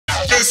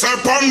This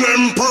upon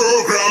them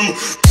program.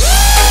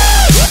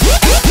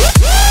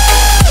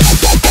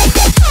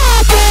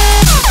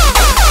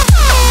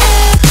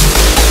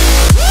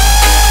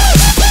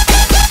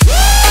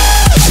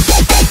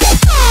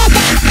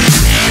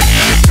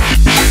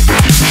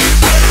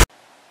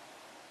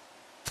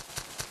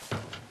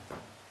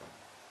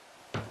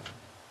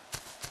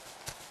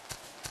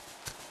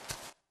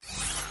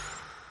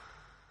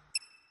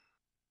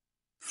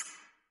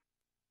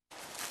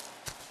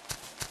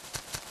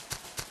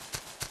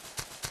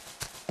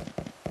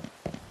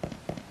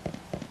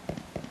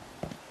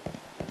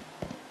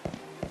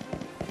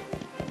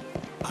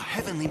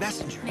 Heavenly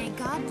messenger. May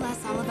God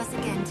bless all of us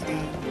again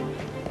today.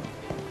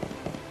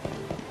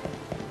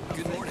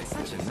 Good morning.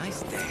 Such a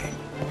nice day.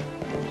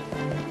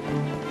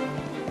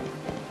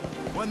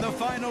 When the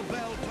final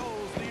bell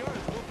tolls, the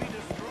earth will be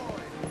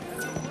destroyed.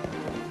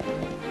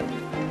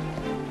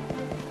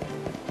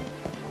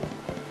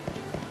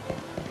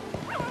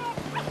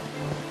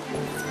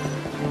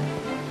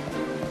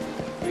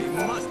 We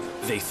must.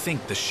 They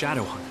think the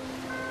Shadow Hunter.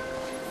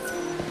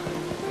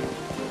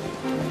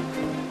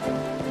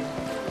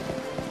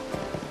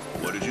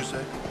 What did you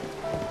say?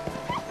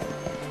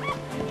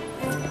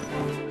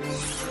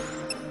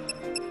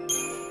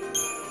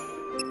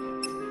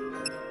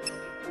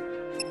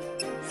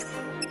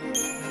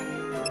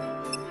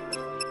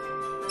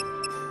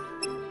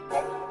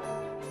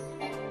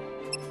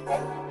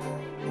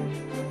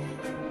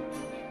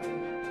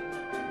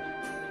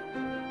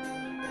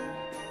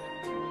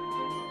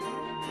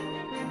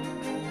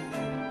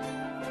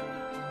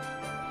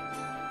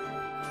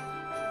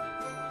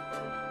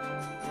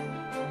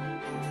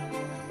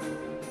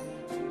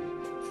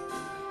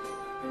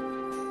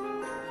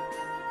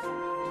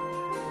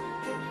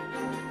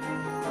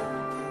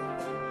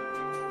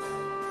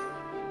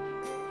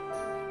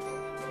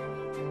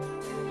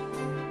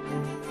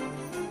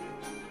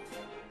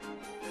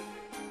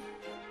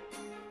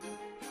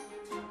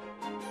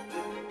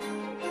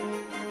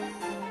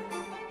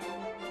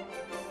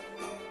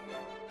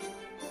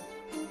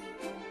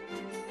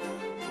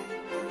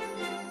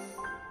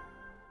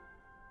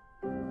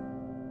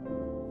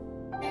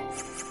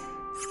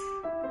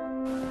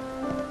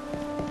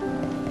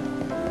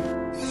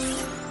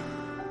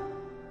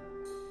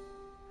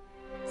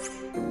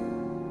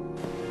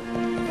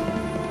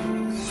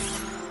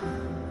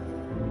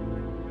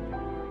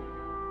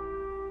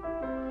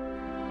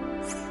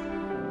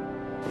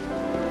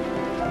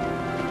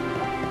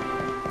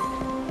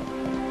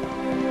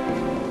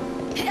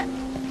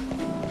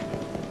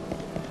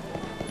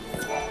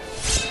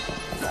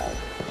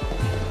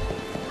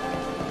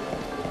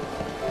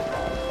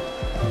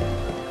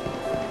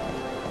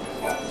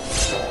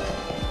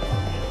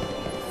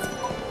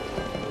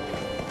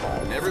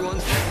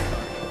 Everyone's...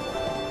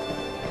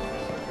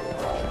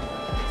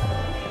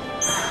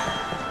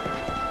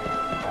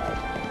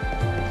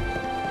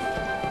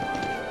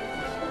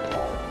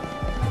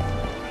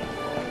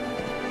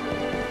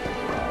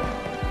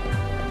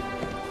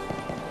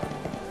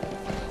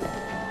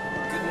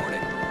 Good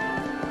morning.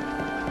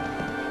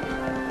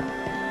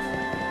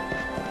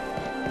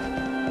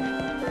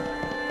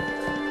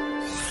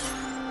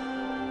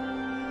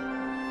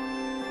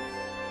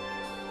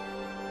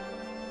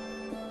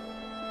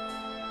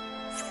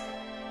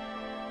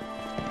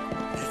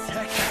 It's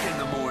hectic in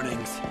the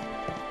mornings.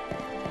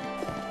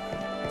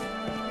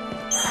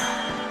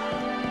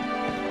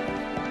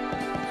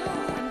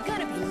 Oh, I'm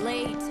gonna be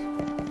late.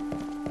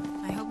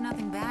 I hope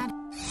nothing bad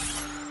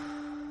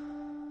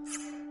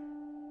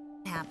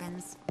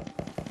happens.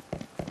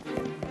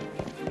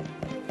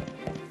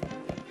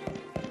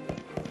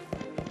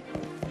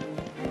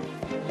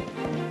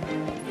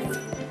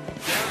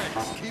 Derek,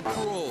 keep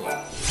cool.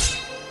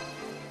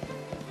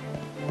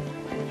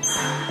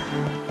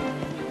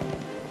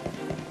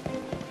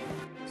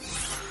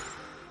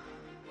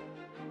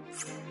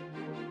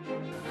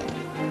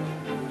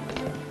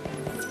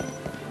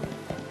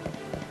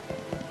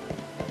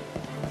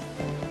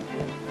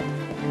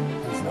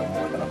 There's no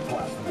more than a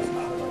blasphemous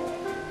kernel.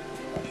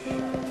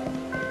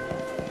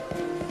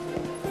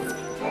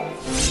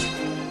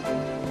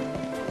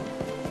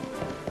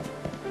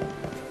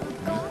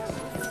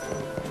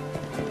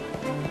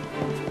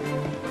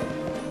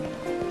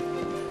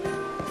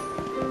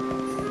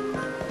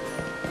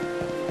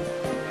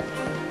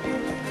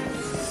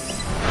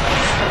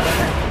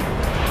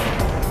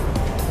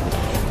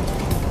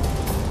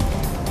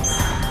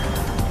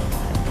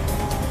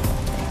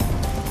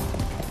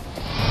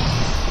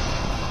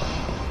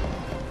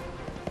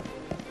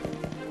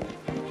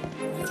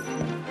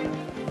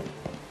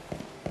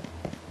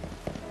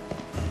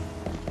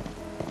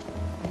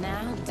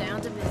 Now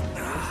down to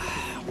business.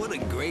 What a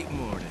great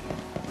morning.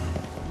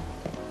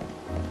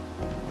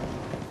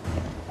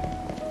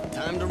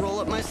 Time to roll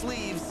up my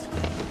sleeves.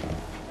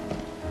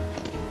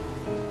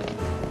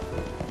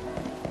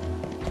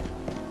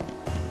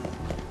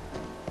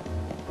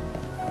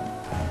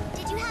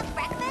 Did you have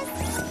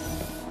breakfast?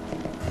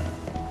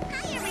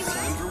 Hi, everyone.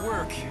 Time for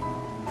work.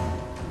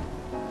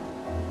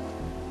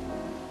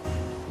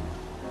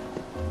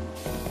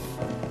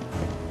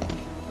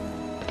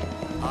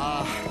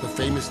 The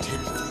famous tip.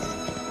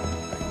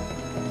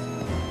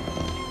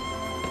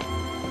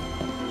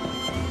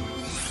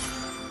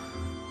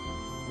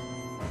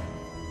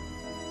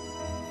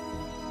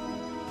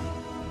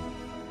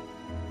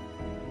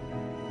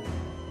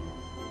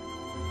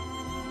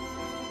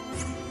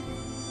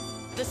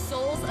 The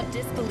souls of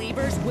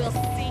disbelievers will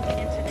sink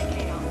into the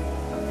chaos.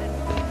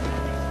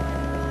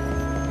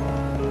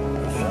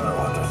 Shadow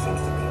Hunter seems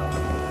to be on.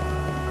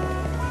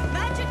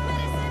 Magic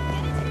medicine,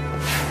 get it here!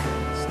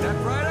 Step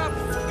right up.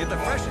 Get the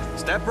freshest.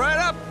 Step right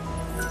up.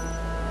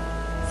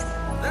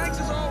 Thanks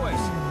as always.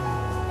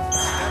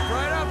 Step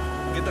right up.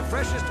 Get the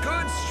freshest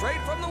goods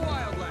straight from the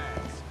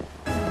wildlands.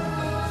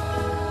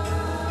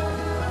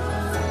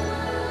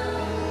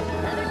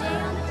 Another day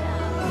on the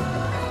job.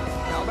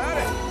 How about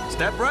it?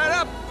 Step right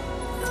up.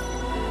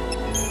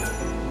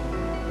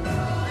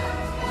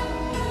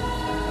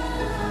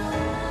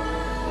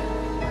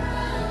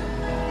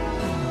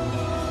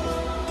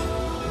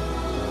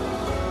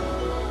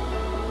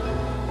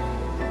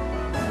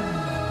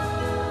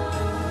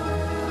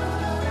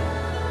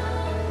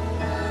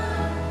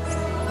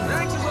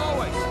 Thanks as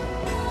always.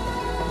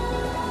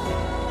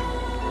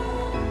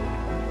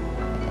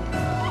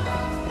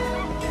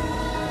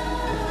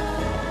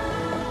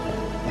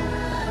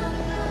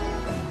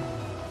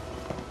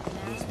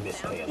 These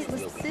miscreants It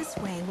was will be. this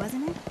way,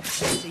 wasn't it?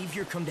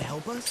 Savior come to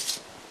help us?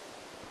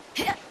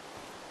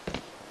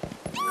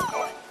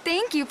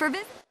 Thank you for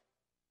visiting.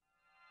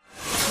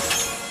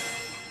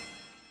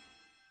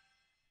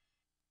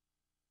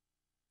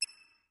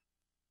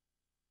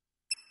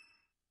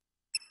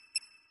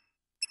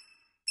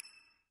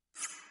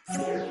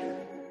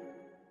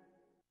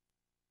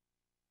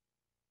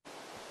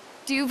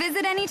 Do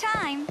visit any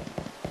time.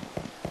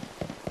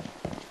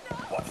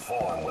 What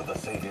form will the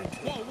Savior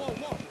take? Whoa, whoa,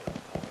 whoa!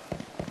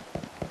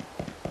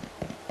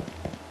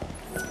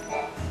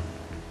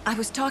 I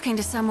was talking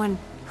to someone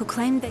who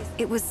claimed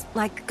it was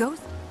like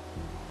ghost.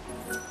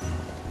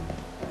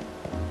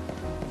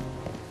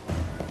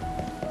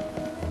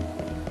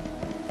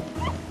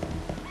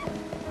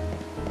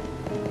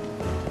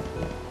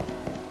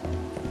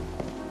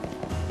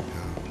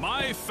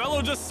 My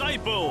fellow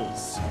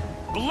disciples,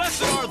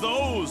 blessed are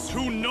those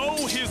who know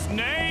his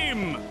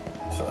name.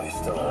 So he's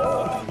still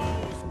around.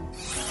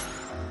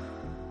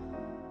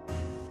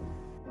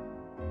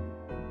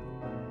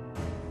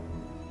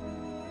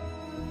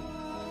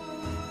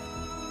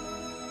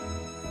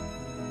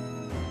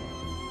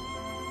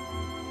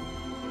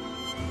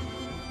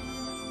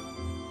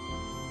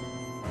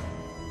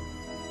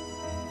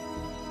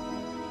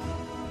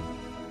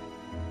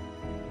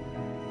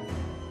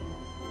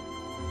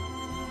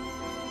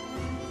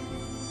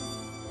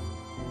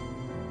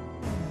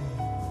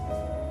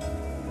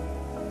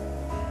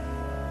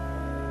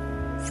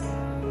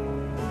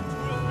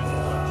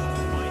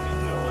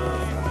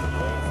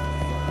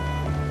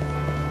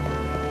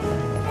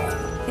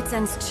 It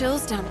sends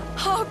chills down.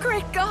 Oh,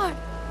 great God!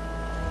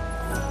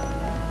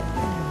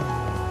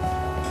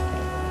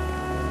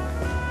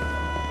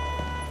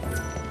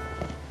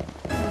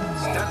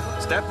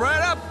 Step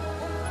right up.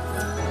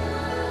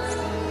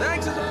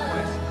 Thanks as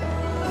always.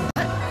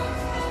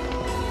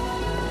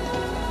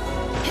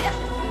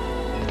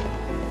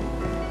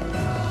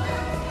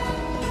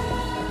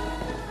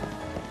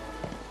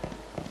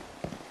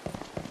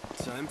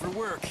 Time for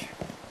work.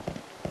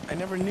 I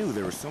never knew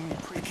there were so many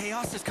The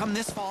chaos has come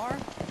this far?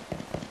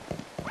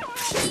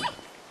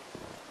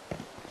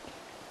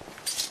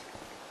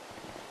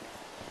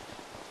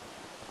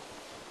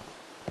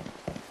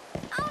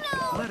 Oh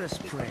no! Let us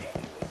pray.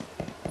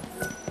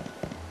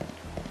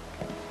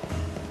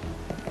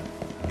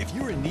 If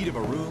you're in need of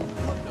a room,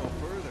 look no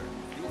further.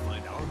 You'll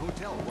find our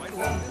hotel right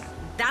along this.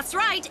 That's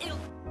right, it'll...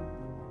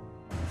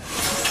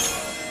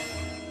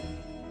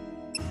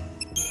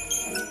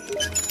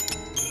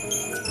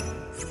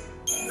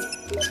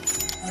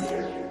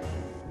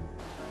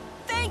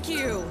 Thank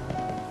you!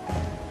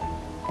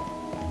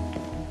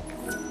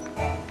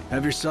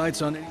 Have your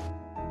sights on it.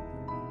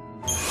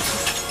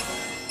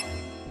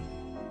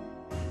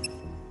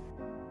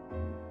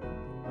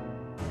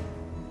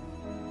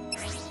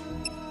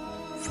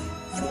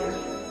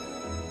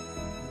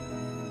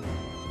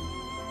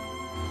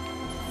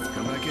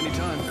 Come back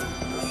anytime.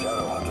 The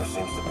Shadow Hunter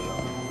seems to be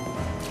on.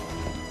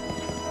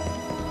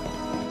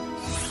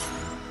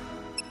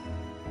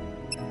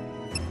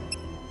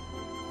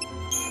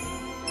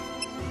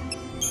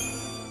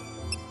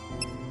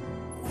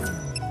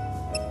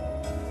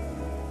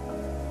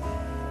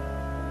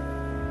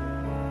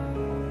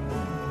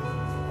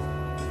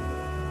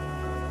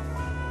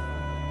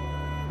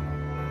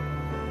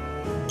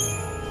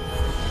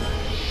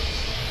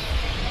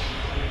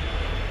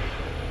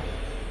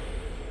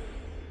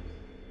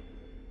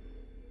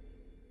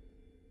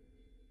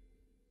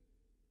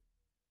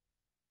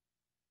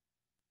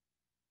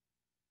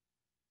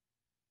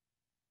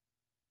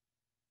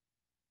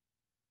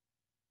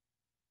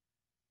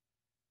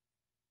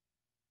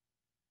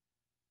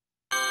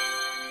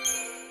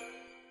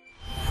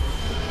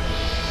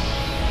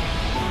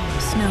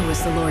 Snow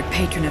is the Lord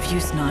Patron of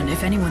Yusnan.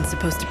 If anyone's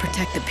supposed to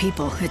protect the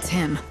people, it's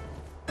him.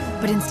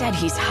 But instead,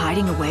 he's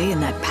hiding away in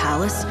that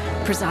palace,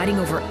 presiding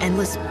over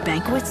endless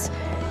banquets.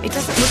 It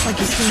doesn't look like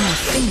he's doing a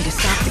thing to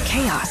stop the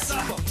chaos.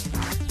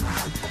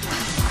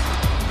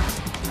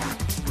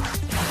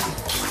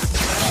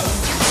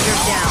 You're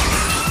down.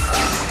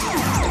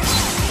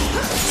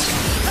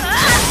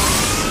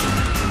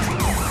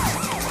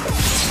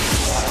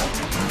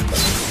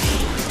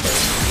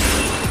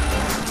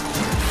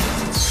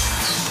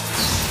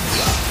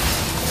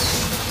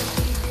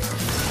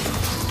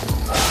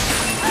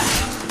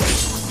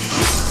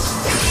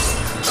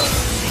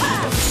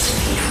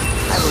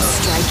 I will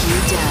strike you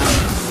down.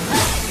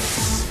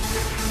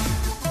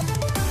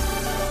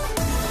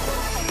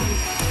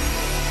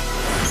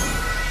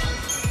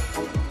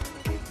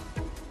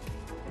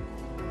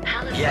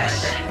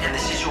 Yes, and the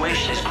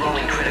situation is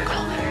growing critical.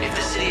 If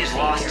the city is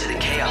lost to the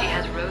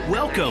chaos,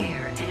 Welcome.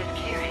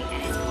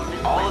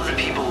 all of the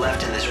people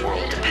left in this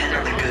world depend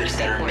on the goods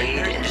that are made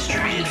and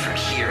distributed from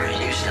here in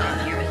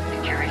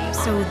Yusnan.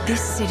 So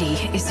this city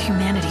is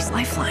humanity's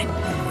lifeline,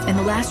 and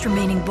the last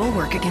remaining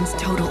bulwark against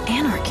total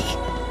anarchy.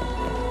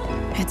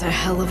 It's a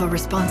hell of a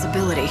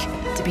responsibility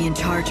to be in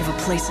charge of a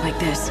place like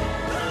this.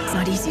 It's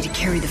not easy to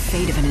carry the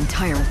fate of an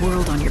entire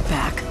world on your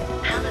back.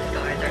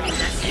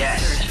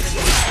 Yes,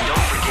 and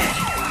don't forget,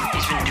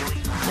 he's been doing...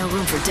 No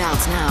room for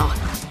doubts now.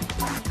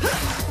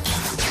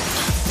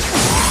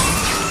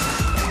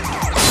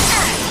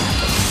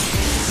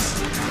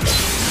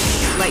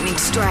 Lightning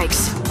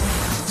strikes.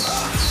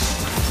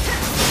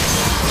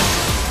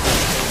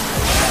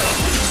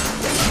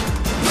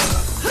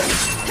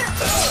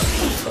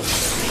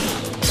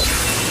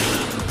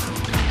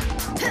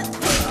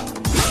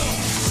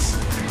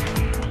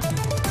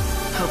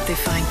 Hope they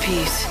find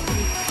peace.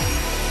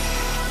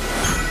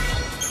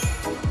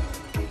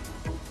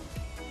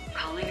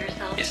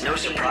 It's no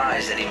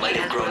surprise that he might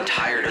have grown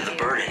tired of the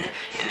burden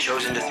and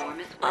chosen to...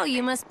 Oh,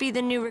 you must be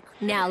the new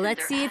Now,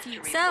 let's see if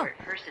you sell.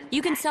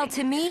 You can sell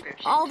to me.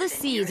 All the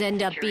seeds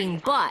end up being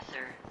bought.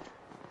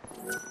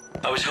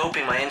 I was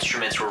hoping my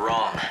instruments were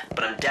wrong,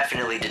 but I'm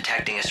definitely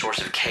detecting a source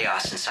of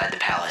chaos inside the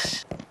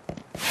palace.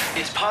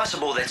 It's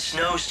possible that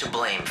Snow's to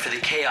blame for the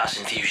chaos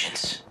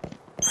infusions.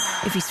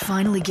 If he's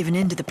finally given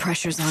in to the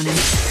pressures on him,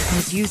 and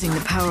is using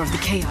the power of the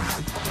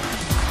chaos.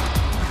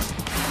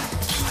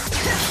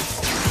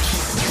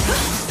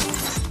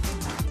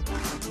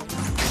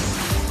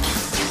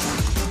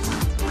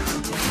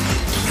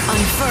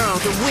 Unfurl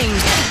the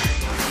wings.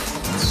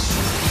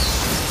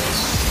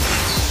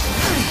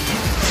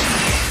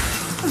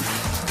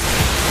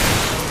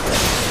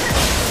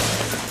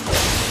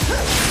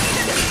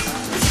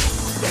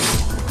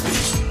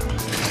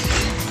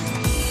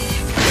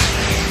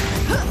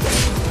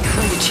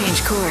 Going to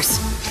change course.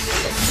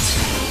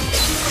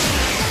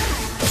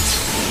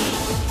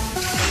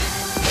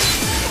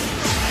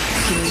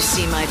 Can you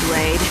see my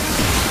blade?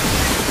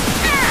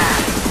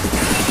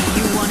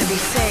 You want to be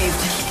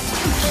saved?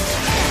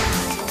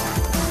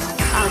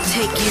 I'll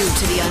take you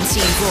to the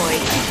unseen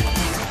void.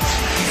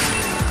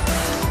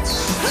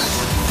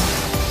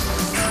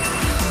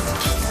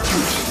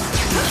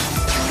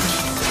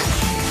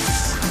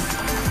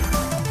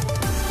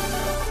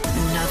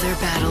 Another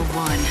battle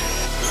won.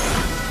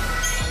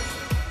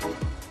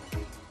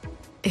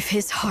 If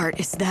his heart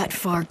is that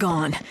far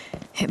gone,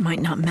 it might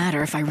not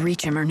matter if I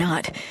reach him or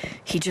not.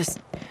 He just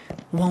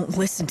won't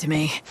listen to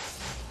me.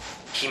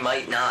 He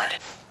might not.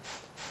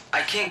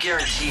 I can't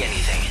guarantee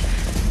anything.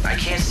 I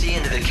can't see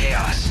into the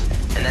chaos,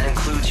 and that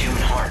includes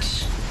human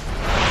hearts.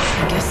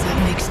 I guess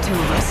that makes two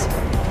of us.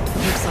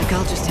 It looks like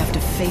I'll just have to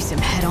face him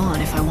head on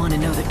if I want to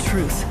know the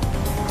truth.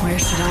 Where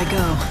should I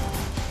go?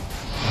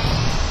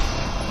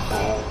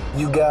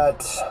 You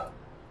got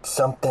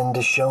something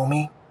to show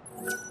me?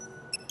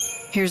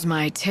 Here's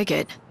my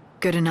ticket.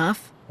 Good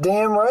enough?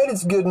 Damn right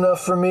it's good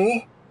enough for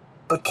me.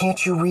 But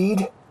can't you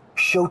read?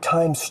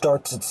 Showtime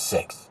starts at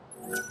 6.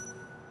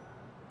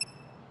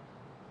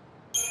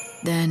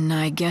 Then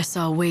I guess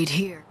I'll wait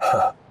here.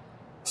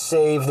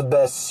 Save the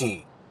best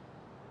seat.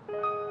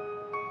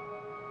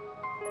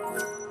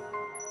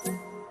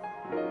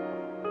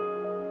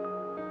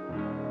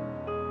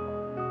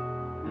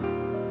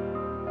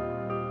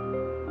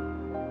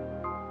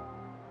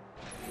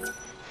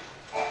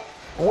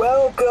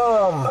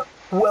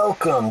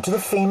 Welcome to the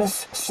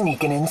famous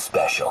Sneakin' In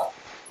special.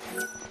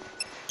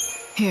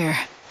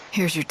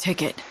 Here's your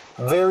ticket.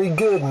 Very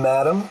good,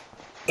 madam.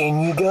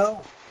 In you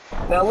go.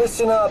 Now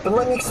listen up and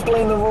let me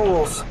explain the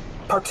rules.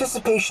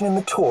 Participation in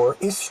the tour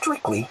is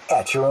strictly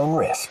at your own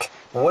risk.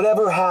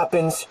 Whatever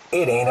happens,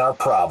 it ain't our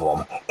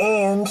problem.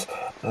 And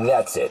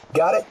that's it.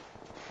 Got it?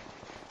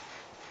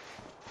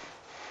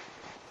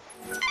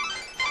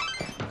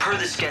 Per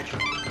the schedule.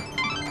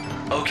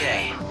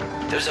 Okay,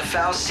 there's a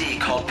foul sea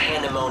called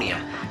Pandemonium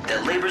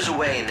that labors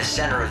away in the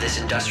center of this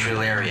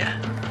industrial area.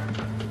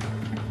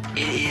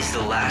 It is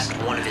the last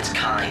one of its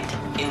kind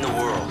in the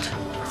world.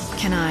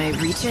 Can I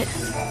reach it?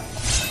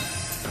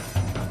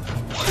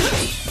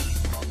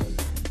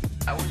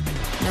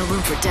 No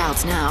room for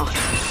doubts now.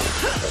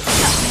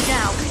 Got me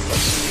now.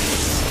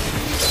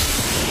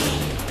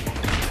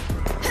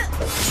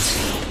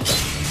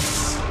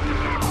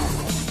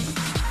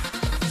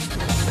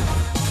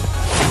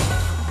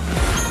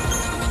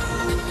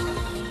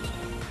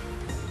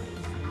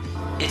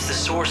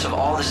 source of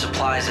all the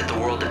supplies that the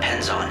world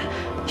depends on.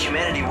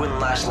 Humanity wouldn't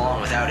last long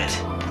without it.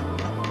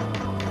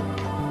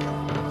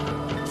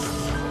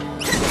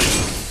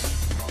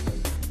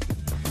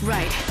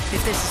 Right,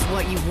 if this is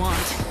what you want.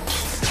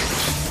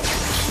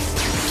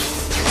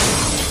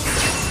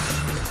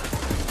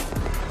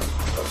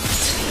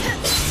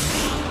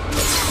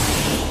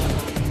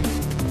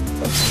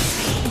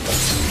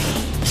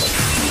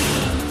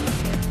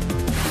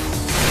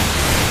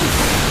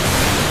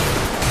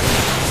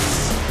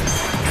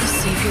 The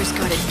Savior's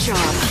got a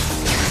job.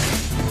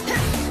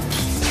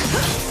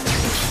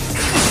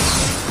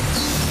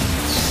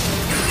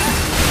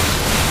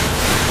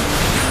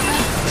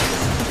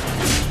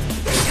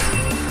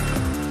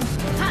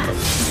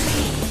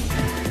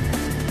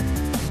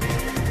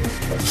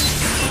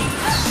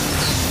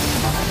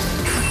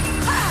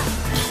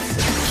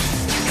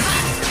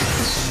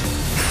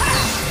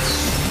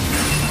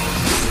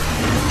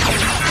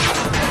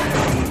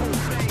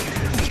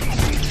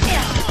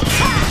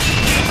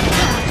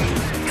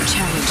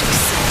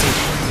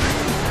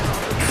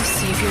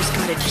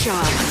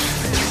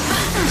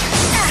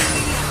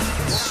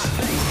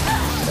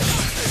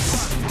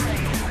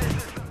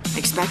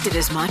 Expected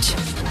as much.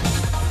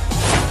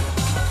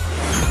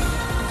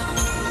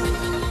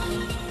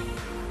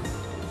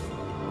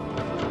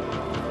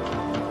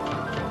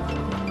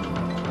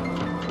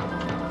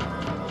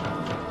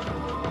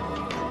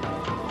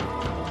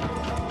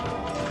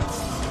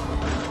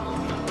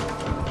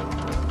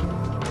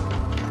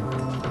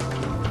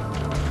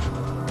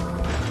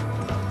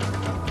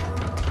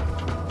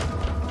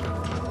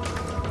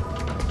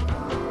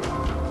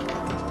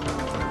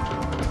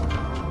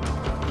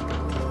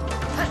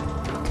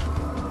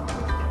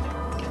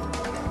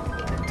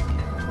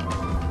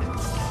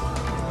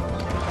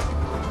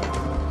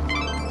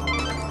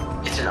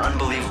 An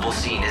unbelievable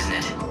scene, isn't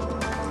it?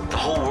 The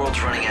whole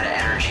world's running out of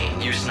energy,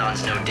 and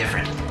Yusnaan's no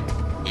different.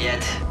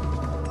 Yet...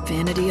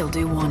 Vanity'll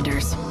do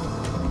wonders.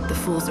 The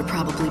fools are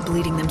probably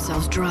bleeding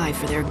themselves dry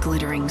for their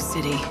glittering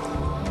city.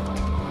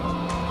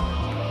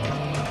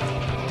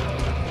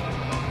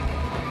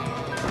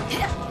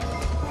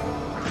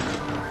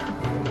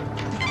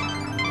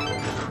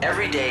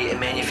 Every day, it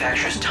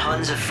manufactures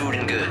tons of food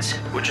and goods,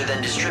 which are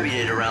then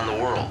distributed around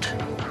the world.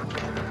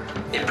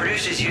 It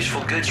produces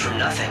useful goods from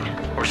nothing,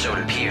 or so it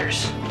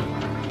appears.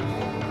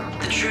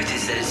 The truth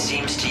is that it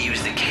seems to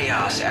use the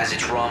chaos as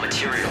its raw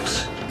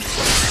materials.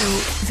 So,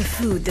 the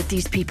food that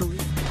these people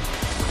eat.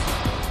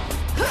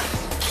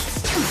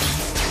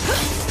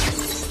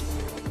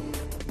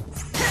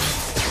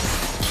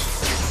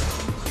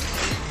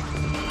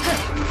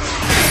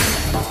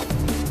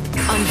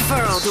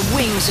 Unfurl the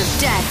wings of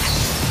death!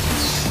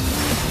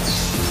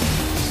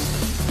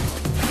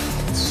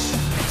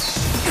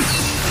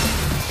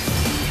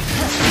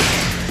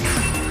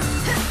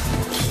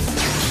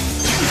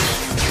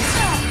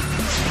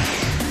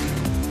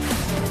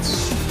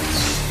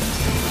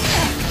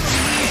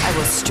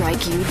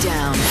 Strike you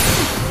down.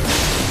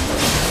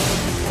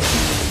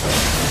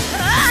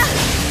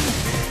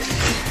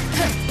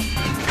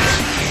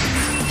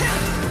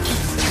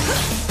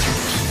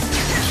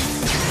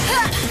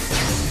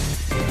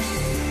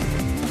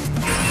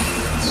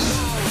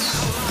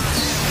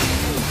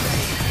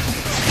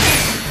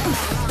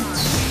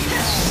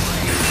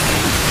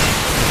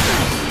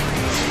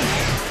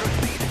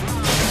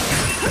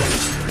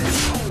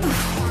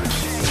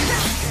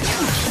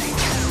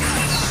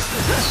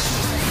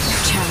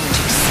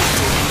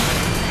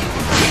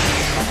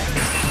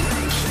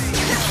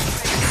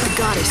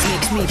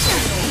 Makes me...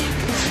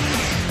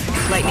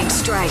 Lightning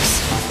strikes.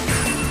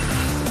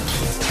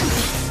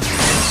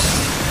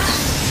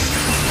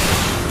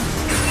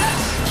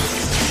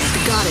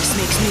 The goddess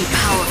makes me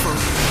powerful.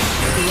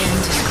 The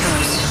end is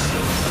close.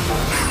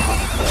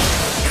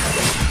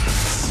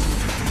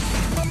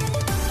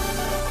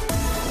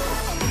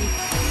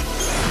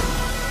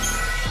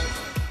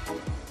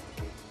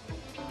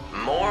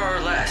 More or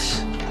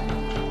less.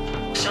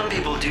 Some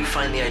people do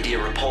find the idea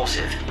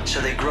repulsive, so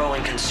they grow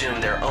and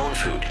consume their own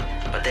food.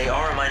 But they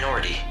are a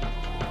minority.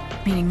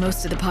 Meaning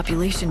most of the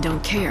population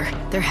don't care.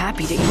 They're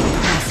happy to eat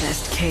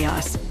processed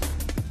chaos.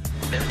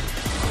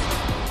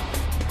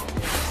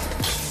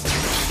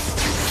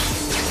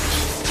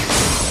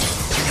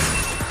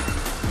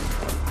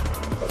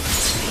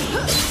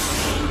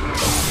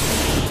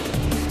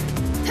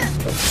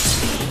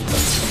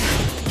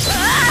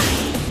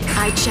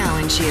 I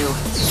challenge you.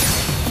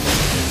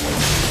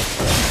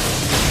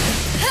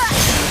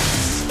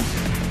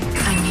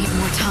 I need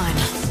more time.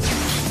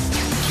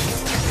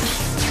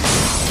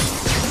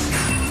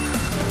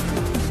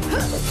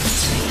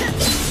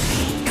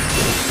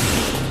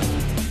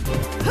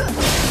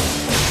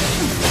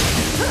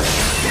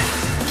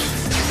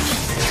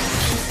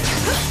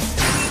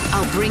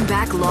 I'll bring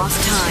back lost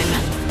time.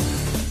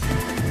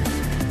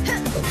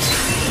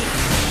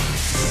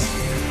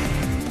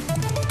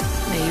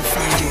 May you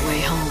find your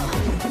way home.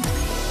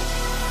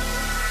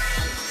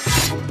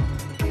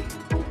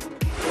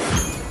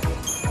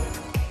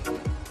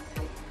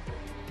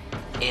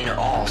 In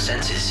all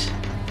senses.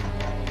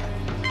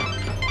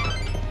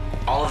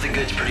 all of the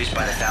goods produced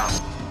by the foul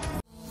sea.